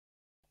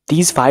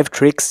These 5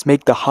 tricks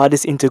make the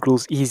hardest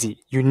integrals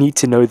easy. You need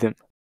to know them.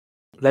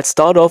 Let's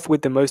start off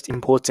with the most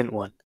important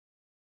one.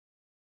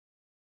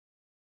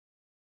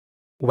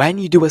 When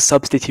you do a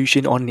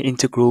substitution on an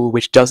integral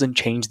which doesn't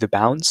change the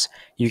bounds,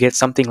 you get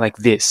something like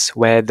this,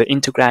 where the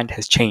integrand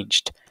has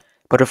changed.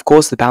 But of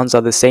course the bounds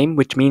are the same,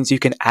 which means you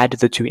can add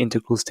the two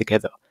integrals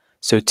together.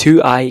 So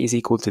 2i is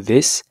equal to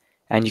this,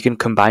 and you can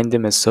combine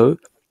them as so,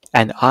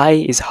 and I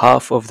is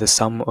half of the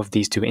sum of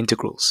these two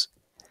integrals.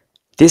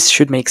 This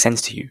should make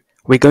sense to you.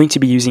 We're going to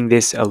be using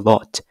this a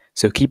lot,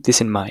 so keep this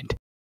in mind.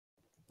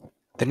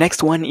 The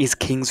next one is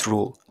King's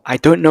rule. I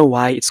don't know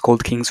why it's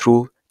called King's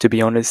rule, to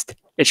be honest.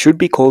 It should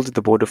be called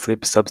the border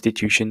flip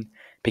substitution,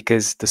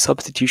 because the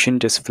substitution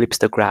just flips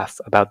the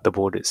graph about the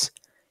borders.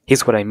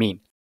 Here's what I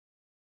mean.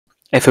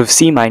 f of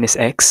c minus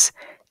x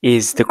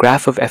is the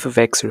graph of f of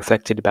x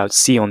reflected about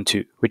c on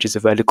 2, which is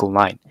a vertical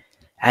line.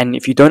 And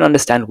if you don't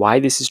understand why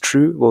this is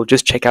true, well,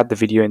 just check out the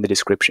video in the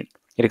description.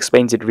 It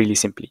explains it really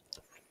simply.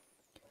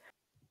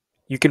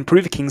 You can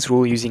prove King's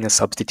rule using a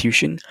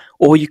substitution,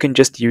 or you can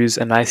just use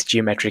a nice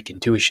geometric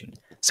intuition.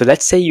 So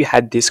let's say you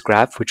had this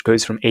graph which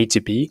goes from a to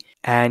b,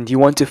 and you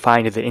want to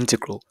find the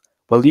integral.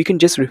 Well, you can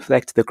just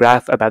reflect the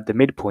graph about the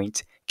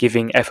midpoint,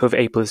 giving f of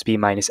a plus b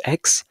minus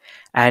x,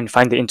 and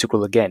find the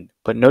integral again.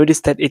 But notice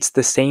that it's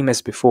the same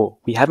as before.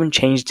 We haven't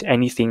changed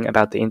anything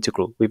about the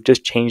integral. We've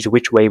just changed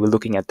which way we're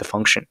looking at the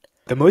function.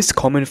 The most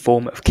common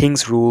form of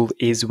King's rule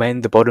is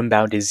when the bottom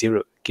bound is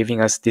 0, giving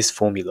us this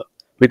formula.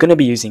 We're going to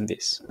be using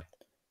this.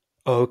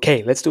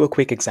 Okay, let's do a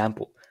quick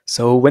example.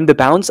 So when the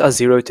bounds are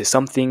 0 to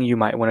something, you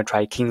might want to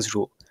try King's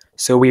rule.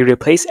 So we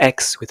replace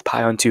x with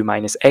pi on 2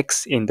 minus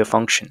x in the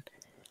function.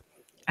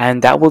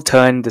 And that will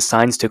turn the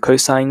sines to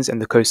cosines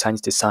and the cosines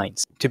to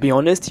sines. To be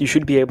honest, you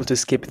should be able to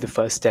skip the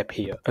first step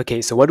here.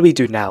 Okay, so what do we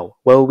do now?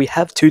 Well, we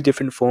have two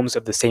different forms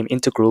of the same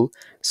integral,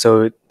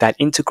 so that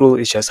integral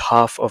is just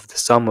half of the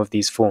sum of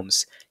these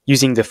forms,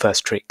 using the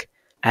first trick.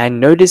 And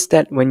notice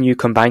that when you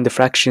combine the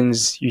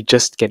fractions, you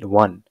just get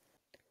 1.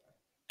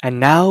 And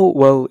now,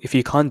 well, if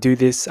you can't do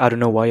this, I don't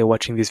know why you're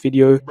watching this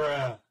video,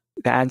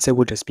 the answer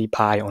will just be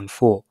pi on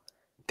 4.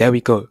 There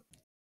we go.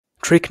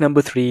 Trick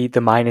number 3,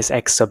 the minus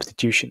x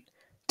substitution.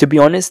 To be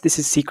honest, this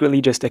is secretly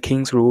just a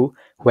King's rule,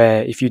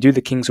 where if you do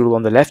the King's rule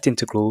on the left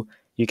integral,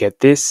 you get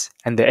this,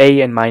 and the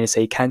a and minus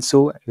a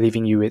cancel,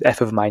 leaving you with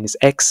f of minus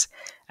x,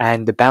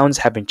 and the bounds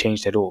haven't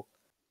changed at all.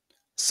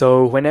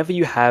 So whenever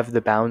you have the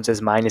bounds as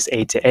minus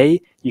a to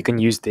a, you can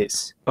use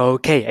this.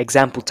 Okay,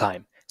 example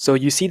time. So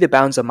you see the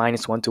bounds are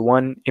minus 1 to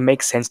 1, it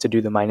makes sense to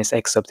do the minus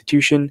x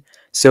substitution,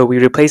 so we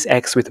replace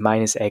x with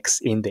minus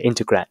x in the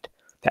integrand.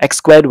 The x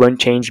squared won't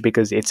change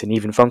because it's an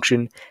even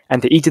function, and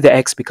the e to the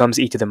x becomes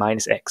e to the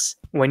minus x.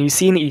 When you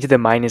see an e to the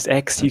minus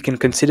x, you can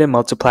consider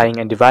multiplying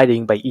and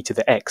dividing by e to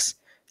the x,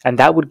 and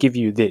that would give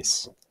you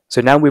this.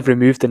 So now we've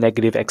removed the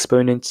negative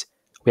exponent.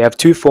 We have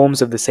two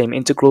forms of the same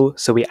integral,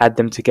 so we add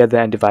them together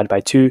and divide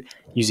by 2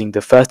 using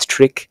the first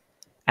trick.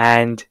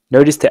 And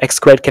notice the x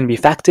squared can be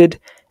factored,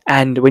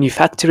 and when you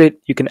factor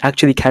it, you can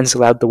actually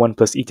cancel out the 1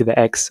 plus e to the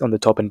x on the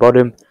top and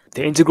bottom.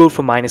 The integral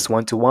from minus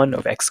 1 to 1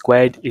 of x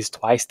squared is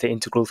twice the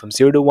integral from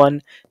 0 to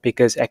 1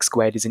 because x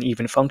squared is an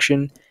even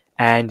function.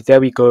 And there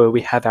we go,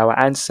 we have our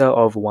answer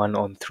of 1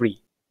 on 3.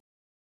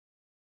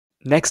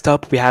 Next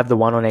up, we have the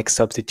 1 on x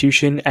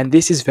substitution, and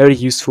this is very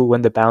useful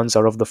when the bounds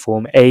are of the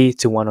form a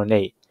to 1 on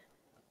a.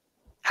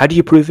 How do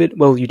you prove it?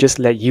 Well, you just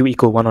let u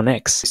equal 1 on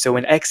x. So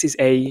when x is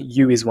a,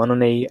 u is 1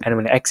 on a, and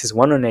when x is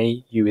 1 on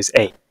a, u is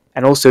a.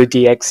 And also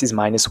dx is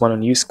minus 1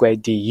 on u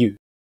squared du.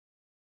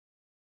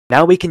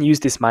 Now we can use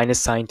this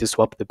minus sign to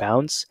swap the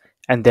bounds,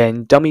 and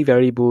then dummy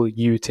variable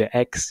u to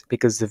x,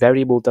 because the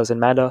variable doesn't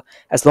matter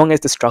as long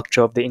as the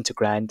structure of the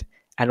integrand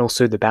and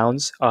also the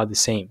bounds are the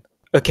same.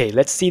 Okay,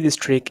 let's see this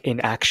trick in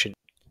action.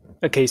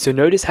 Okay, so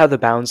notice how the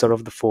bounds are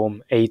of the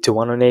form a to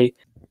 1 on a.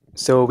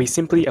 So we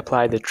simply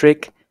apply the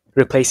trick,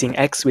 replacing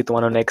x with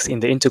 1 on x in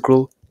the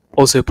integral,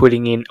 also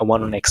putting in a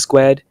 1 on x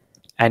squared,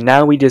 and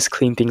now we just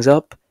clean things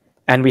up.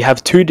 And we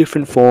have two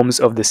different forms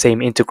of the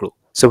same integral.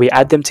 So we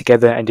add them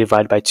together and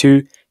divide by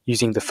 2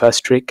 using the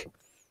first trick.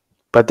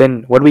 But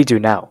then what do we do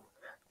now?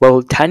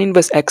 Well, tan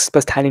inverse x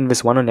plus tan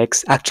inverse 1 on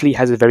x actually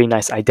has a very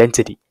nice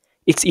identity.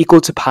 It's equal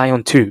to pi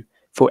on 2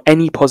 for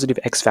any positive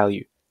x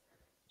value.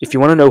 If you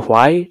want to know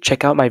why,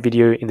 check out my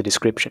video in the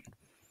description.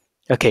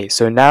 Okay,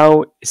 so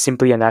now it's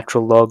simply a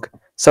natural log,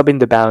 sub in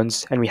the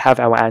bounds, and we have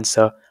our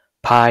answer,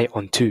 pi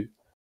on 2.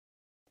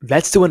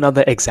 Let's do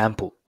another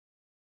example.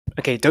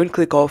 Okay, don't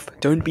click off,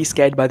 don't be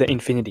scared by the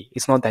infinity,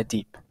 it's not that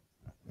deep.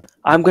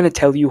 I'm going to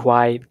tell you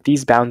why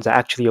these bounds are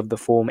actually of the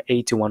form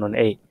a to 1 on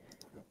a.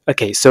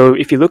 Okay, so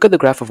if you look at the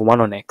graph of 1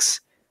 on x,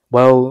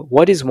 well,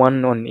 what is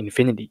 1 on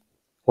infinity?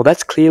 Well,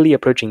 that's clearly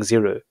approaching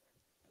 0,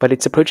 but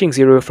it's approaching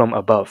 0 from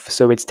above,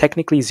 so it's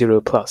technically 0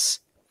 plus.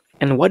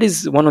 And what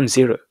is 1 on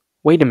 0?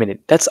 Wait a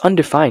minute, that's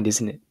undefined,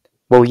 isn't it?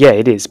 Well, yeah,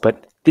 it is,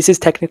 but this is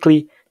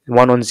technically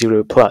 1 on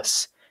 0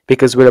 plus,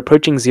 because we're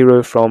approaching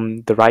 0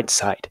 from the right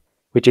side,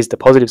 which is the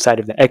positive side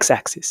of the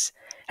x-axis.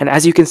 And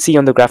as you can see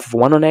on the graph of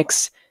 1 on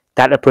x,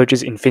 that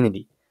approaches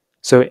infinity.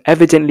 So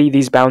evidently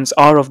these bounds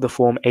are of the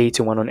form a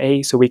to 1 on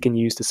a, so we can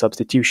use the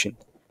substitution.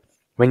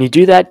 When you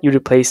do that, you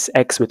replace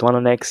x with 1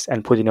 on x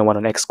and put in a 1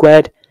 on x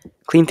squared,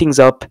 clean things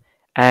up,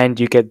 and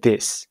you get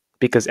this,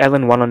 because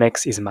ln 1 on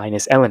x is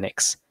minus ln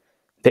x.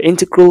 The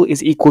integral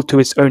is equal to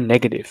its own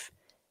negative,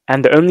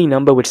 and the only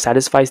number which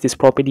satisfies this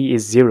property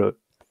is 0.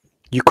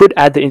 You could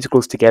add the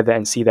integrals together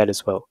and see that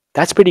as well.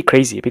 That's pretty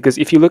crazy, because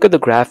if you look at the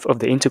graph of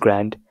the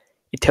integrand,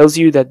 it tells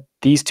you that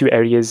these two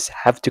areas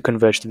have to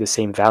converge to the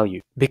same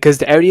value, because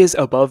the areas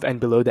above and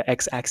below the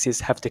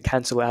x-axis have to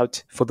cancel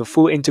out for the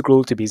full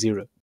integral to be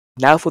 0.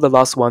 Now for the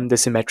last one, the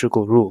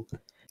symmetrical rule.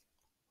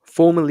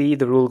 Formally,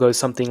 the rule goes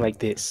something like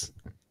this.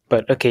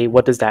 But okay,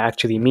 what does that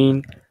actually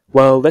mean?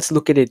 Well, let's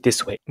look at it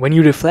this way. When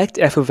you reflect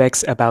f of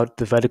x about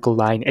the vertical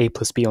line a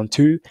plus b on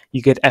 2,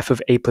 you get f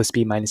of a plus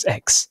b minus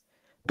x.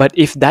 But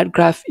if that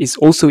graph is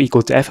also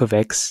equal to f of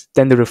x,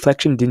 then the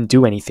reflection didn't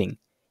do anything.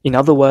 In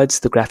other words,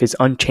 the graph is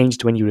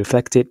unchanged when you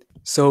reflect it.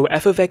 So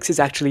f of x is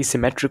actually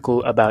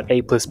symmetrical about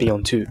a plus b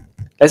on 2.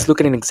 Let's look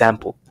at an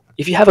example.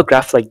 If you have a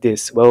graph like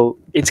this, well,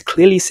 it's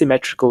clearly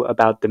symmetrical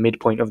about the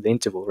midpoint of the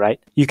interval, right?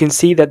 You can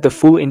see that the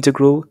full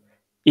integral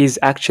is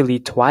actually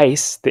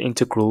twice the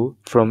integral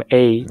from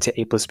a to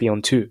a plus b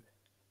on 2.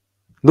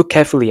 Look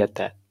carefully at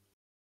that.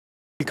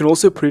 You can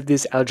also prove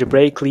this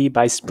algebraically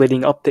by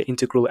splitting up the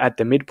integral at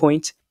the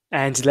midpoint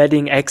and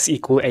letting x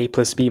equal a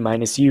plus b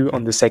minus u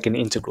on the second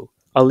integral.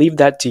 I'll leave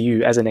that to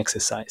you as an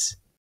exercise.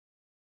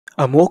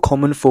 A more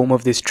common form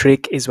of this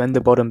trick is when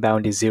the bottom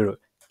bound is 0,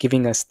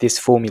 giving us this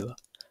formula.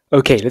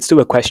 Okay, let's do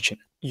a question.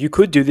 You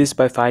could do this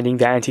by finding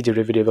the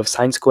antiderivative of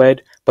sine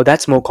squared, but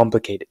that's more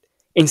complicated.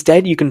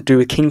 Instead, you can do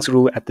a King's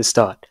rule at the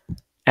start.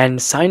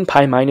 And sine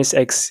pi minus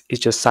x is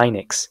just sine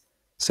x.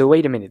 So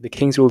wait a minute, the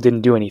King's rule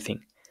didn't do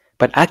anything.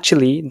 But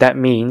actually, that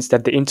means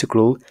that the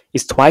integral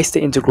is twice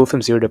the integral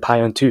from 0 to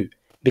pi on 2,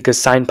 because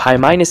sine pi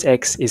minus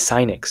x is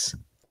sine x.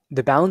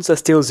 The bounds are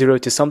still 0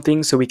 to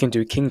something, so we can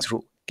do King's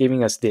rule,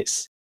 giving us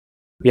this.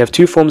 We have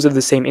two forms of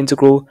the same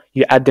integral,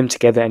 you add them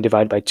together and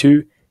divide by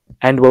 2,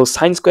 and well,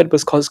 sine squared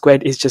plus cos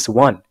squared is just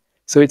 1,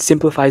 so it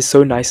simplifies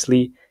so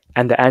nicely,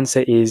 and the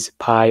answer is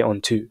pi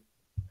on 2.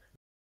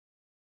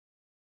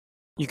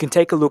 You can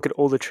take a look at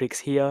all the tricks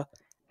here,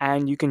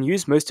 and you can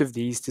use most of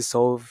these to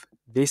solve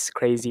this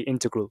crazy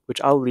integral, which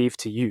I'll leave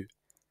to you.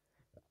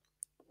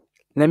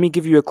 Let me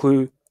give you a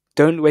clue.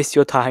 Don't waste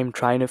your time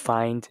trying to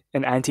find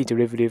an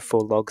antiderivative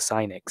for log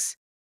sine x.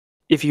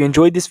 If you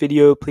enjoyed this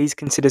video, please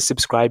consider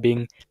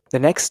subscribing. The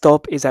next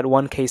stop is at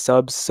 1k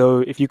subs, so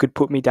if you could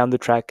put me down the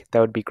track, that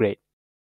would be great.